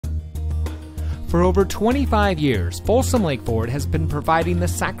For over 25 years, Folsom Lake Ford has been providing the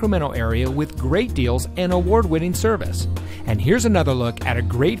Sacramento area with great deals and award-winning service. And here's another look at a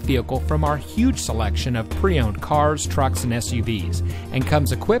great vehicle from our huge selection of pre-owned cars, trucks, and SUVs, and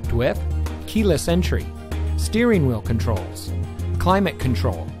comes equipped with keyless entry, steering wheel controls, climate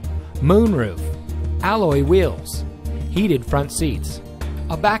control, moonroof, alloy wheels, heated front seats,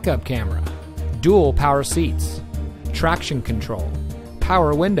 a backup camera, dual power seats, traction control,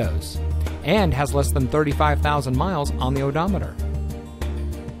 power windows, and has less than 35,000 miles on the odometer.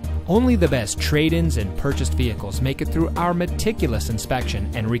 Only the best trade-ins and purchased vehicles make it through our meticulous inspection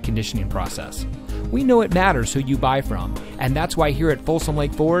and reconditioning process. We know it matters who you buy from, and that's why here at Folsom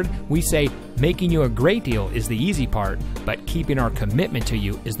Lake Ford, we say making you a great deal is the easy part, but keeping our commitment to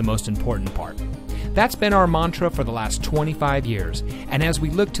you is the most important part. That's been our mantra for the last 25 years, and as we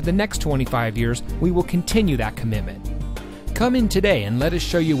look to the next 25 years, we will continue that commitment. Come in today and let us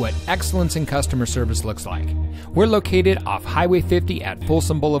show you what excellence in customer service looks like. We're located off Highway 50 at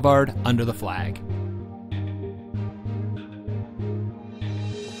Folsom Boulevard under the flag.